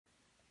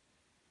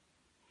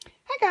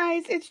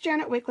Guys, it's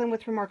Janet Wakeland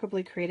with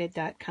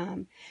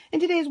remarkablycreated.com. In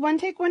today's One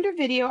Take Wonder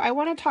video, I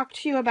want to talk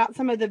to you about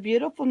some of the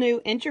beautiful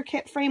new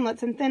intricate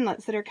framelits and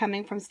thinlits that are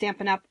coming from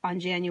Stampin' Up! On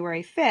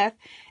January 5th,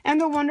 and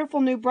the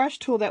wonderful new brush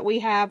tool that we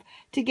have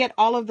to get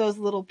all of those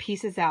little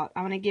pieces out.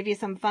 I want to give you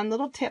some fun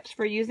little tips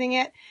for using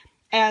it,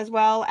 as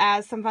well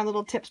as some fun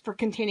little tips for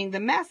containing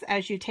the mess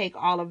as you take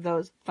all of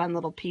those fun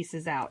little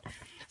pieces out.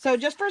 So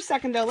just for a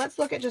second though, let's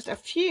look at just a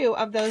few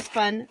of those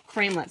fun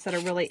framelits that are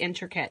really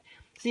intricate.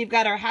 So you've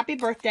got our happy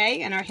birthday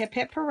and our hip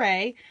hip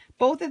hooray.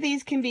 Both of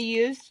these can be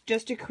used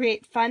just to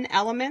create fun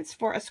elements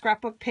for a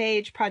scrapbook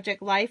page,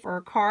 project life, or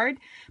a card,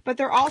 but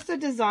they're also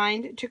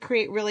designed to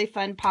create really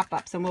fun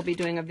pop-ups, and we'll be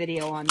doing a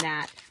video on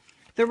that.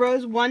 The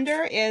Rose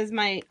Wonder is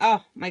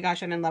oh my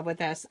gosh, I'm in love with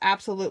this.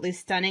 Absolutely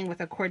stunning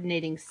with a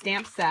coordinating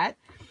stamp set.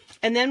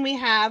 And then we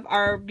have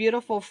our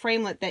beautiful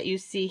framelit that you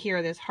see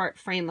here, this heart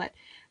framelit.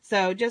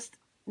 So just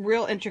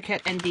real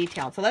intricate and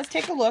detailed. So let's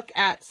take a look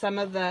at some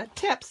of the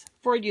tips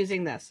for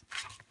using this.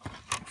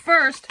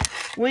 First,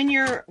 when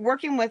you're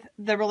working with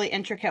the really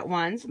intricate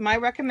ones, my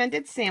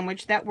recommended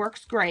sandwich that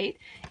works great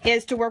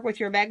is to work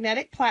with your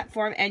magnetic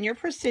platform and your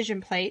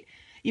precision plate.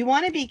 You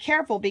want to be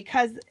careful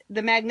because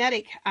the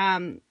magnetic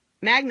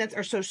magnets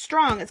are so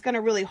strong, it's going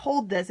to really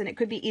hold this, and it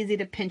could be easy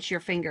to pinch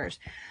your fingers.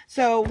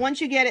 So once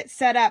you get it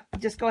set up,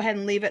 just go ahead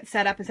and leave it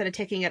set up instead of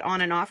taking it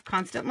on and off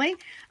constantly.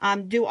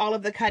 Do all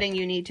of the cutting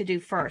you need to do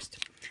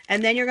first.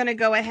 And then you're going to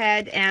go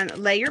ahead and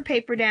lay your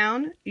paper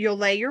down. You'll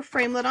lay your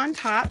framelit on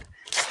top,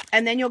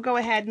 and then you'll go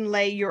ahead and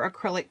lay your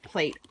acrylic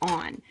plate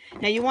on.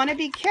 Now you want to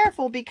be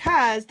careful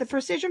because the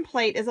precision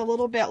plate is a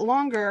little bit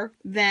longer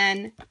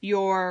than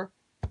your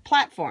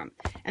platform,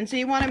 and so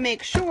you want to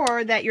make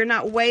sure that you're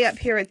not way up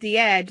here at the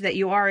edge, that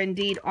you are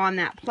indeed on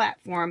that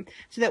platform,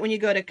 so that when you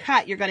go to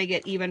cut, you're going to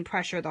get even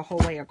pressure the whole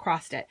way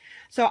across it.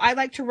 So I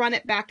like to run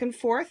it back and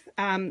forth,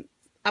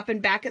 up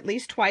and back at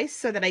least twice,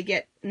 so that I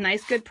get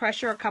nice good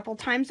pressure a couple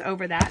times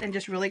over that and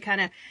just really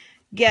kind of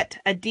get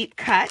a deep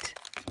cut.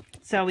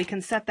 So we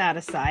can set that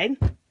aside.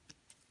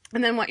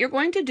 And then what you're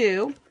going to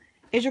do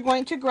is you're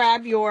going to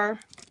grab your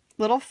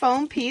little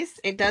foam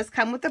piece. It does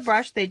come with the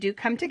brush. They do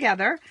come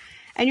together.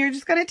 And you're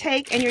just going to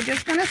take and you're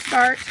just going to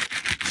start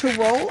to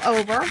roll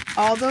over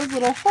all those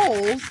little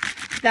holes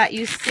that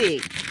you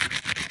see.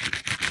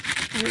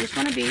 And you just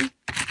want to be,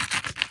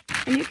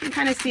 and you can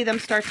kind of see them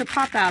start to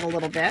pop out a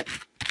little bit.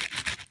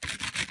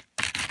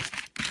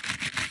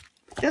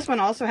 This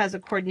one also has a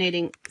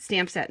coordinating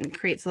stamp set and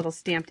creates little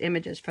stamped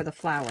images for the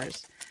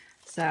flowers.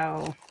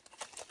 So,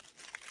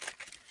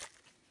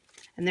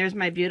 and there's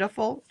my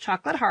beautiful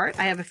chocolate heart.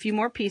 I have a few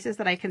more pieces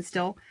that I can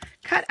still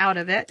cut out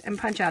of it and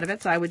punch out of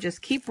it. So I would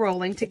just keep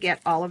rolling to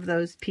get all of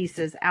those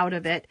pieces out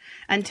of it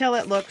until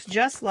it looks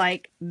just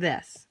like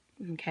this.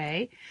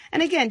 Okay.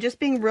 And again, just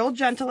being real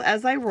gentle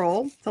as I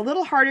roll. It's a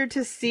little harder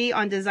to see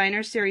on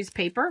designer series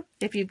paper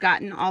if you've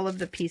gotten all of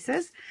the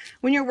pieces.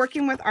 When you're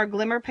working with our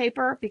glimmer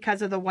paper,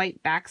 because of the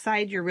white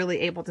backside, you're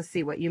really able to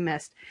see what you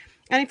missed.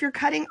 And if you're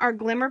cutting our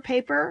glimmer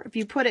paper, if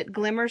you put it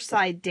glimmer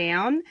side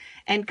down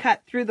and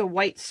cut through the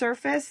white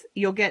surface,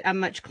 you'll get a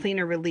much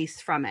cleaner release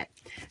from it.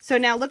 So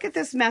now look at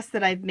this mess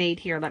that I've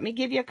made here. Let me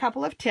give you a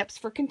couple of tips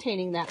for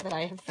containing that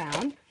I have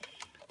found.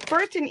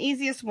 First and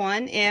easiest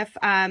one, if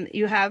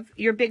you have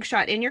your Big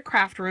Shot in your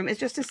craft room, is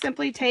just to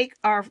simply take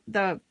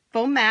the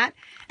foam mat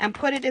and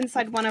put it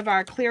inside one of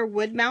our clear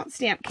wood mount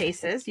stamp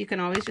cases. You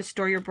can always just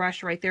store your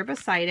brush right there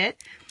beside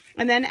it.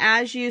 And then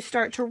as you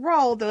start to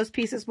roll, those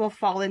pieces will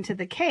fall into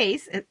the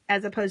case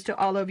as opposed to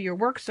all over your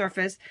work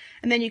surface.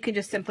 And then you can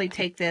just simply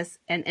take this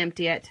and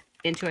empty it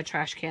into a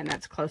trash can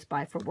that's close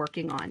by for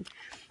working on.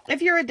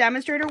 If you're a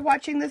demonstrator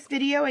watching this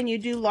video and you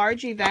do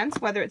large events,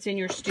 whether it's in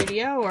your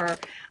studio or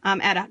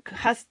at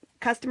a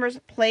customer's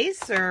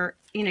place, or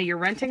you're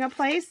renting a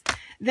place,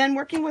 then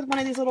working with one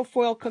of these little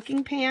foil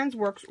cooking pans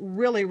works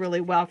really, really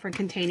well for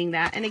containing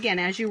that. And again,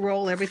 as you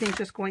roll, everything's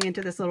just going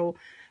into this little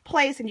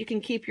place, and you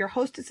can keep your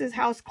hostess's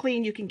house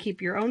clean. You can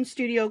keep your own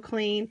studio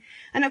clean.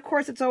 And of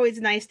course, it's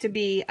always nice to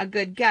be a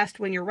good guest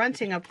when you're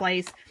renting a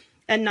place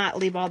and not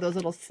leave all those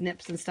little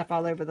snips and stuff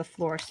all over the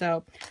floor.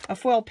 So a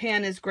foil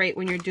pan is great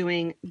when you're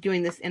doing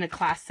this in a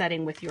class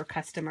setting with your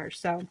customers.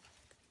 So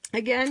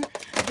again,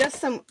 just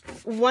some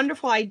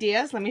wonderful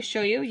ideas. Let me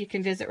show you. You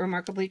can visit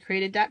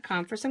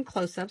remarkablycreated.com for some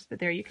close-ups, but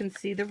there you can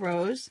see the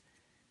rose.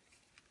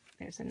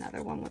 There's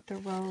another one with the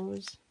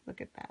rose.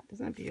 Look at that.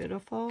 Isn't that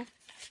beautiful?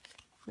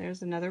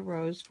 There's another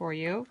rose for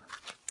you.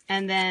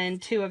 And then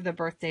two of the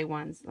birthday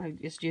ones. I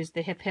just used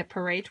the hip hip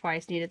hooray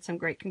twice. Needed some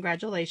great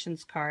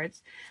congratulations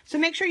cards. So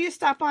make sure you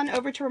stop on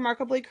over to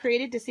Remarkably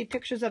Created to see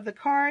pictures of the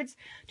cards,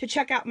 to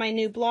check out my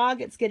new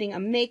blog. It's getting a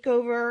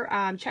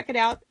makeover. Check it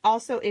out.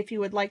 Also, if you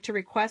would like to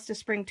request a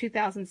spring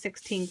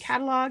 2016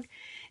 catalog.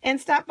 And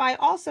stop by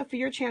also for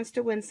your chance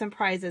to win some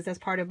prizes as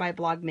part of my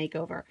blog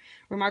makeover.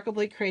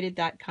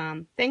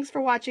 Remarkablycreated.com. Thanks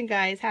for watching,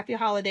 guys. Happy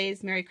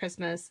holidays. Merry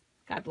Christmas.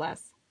 God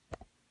bless.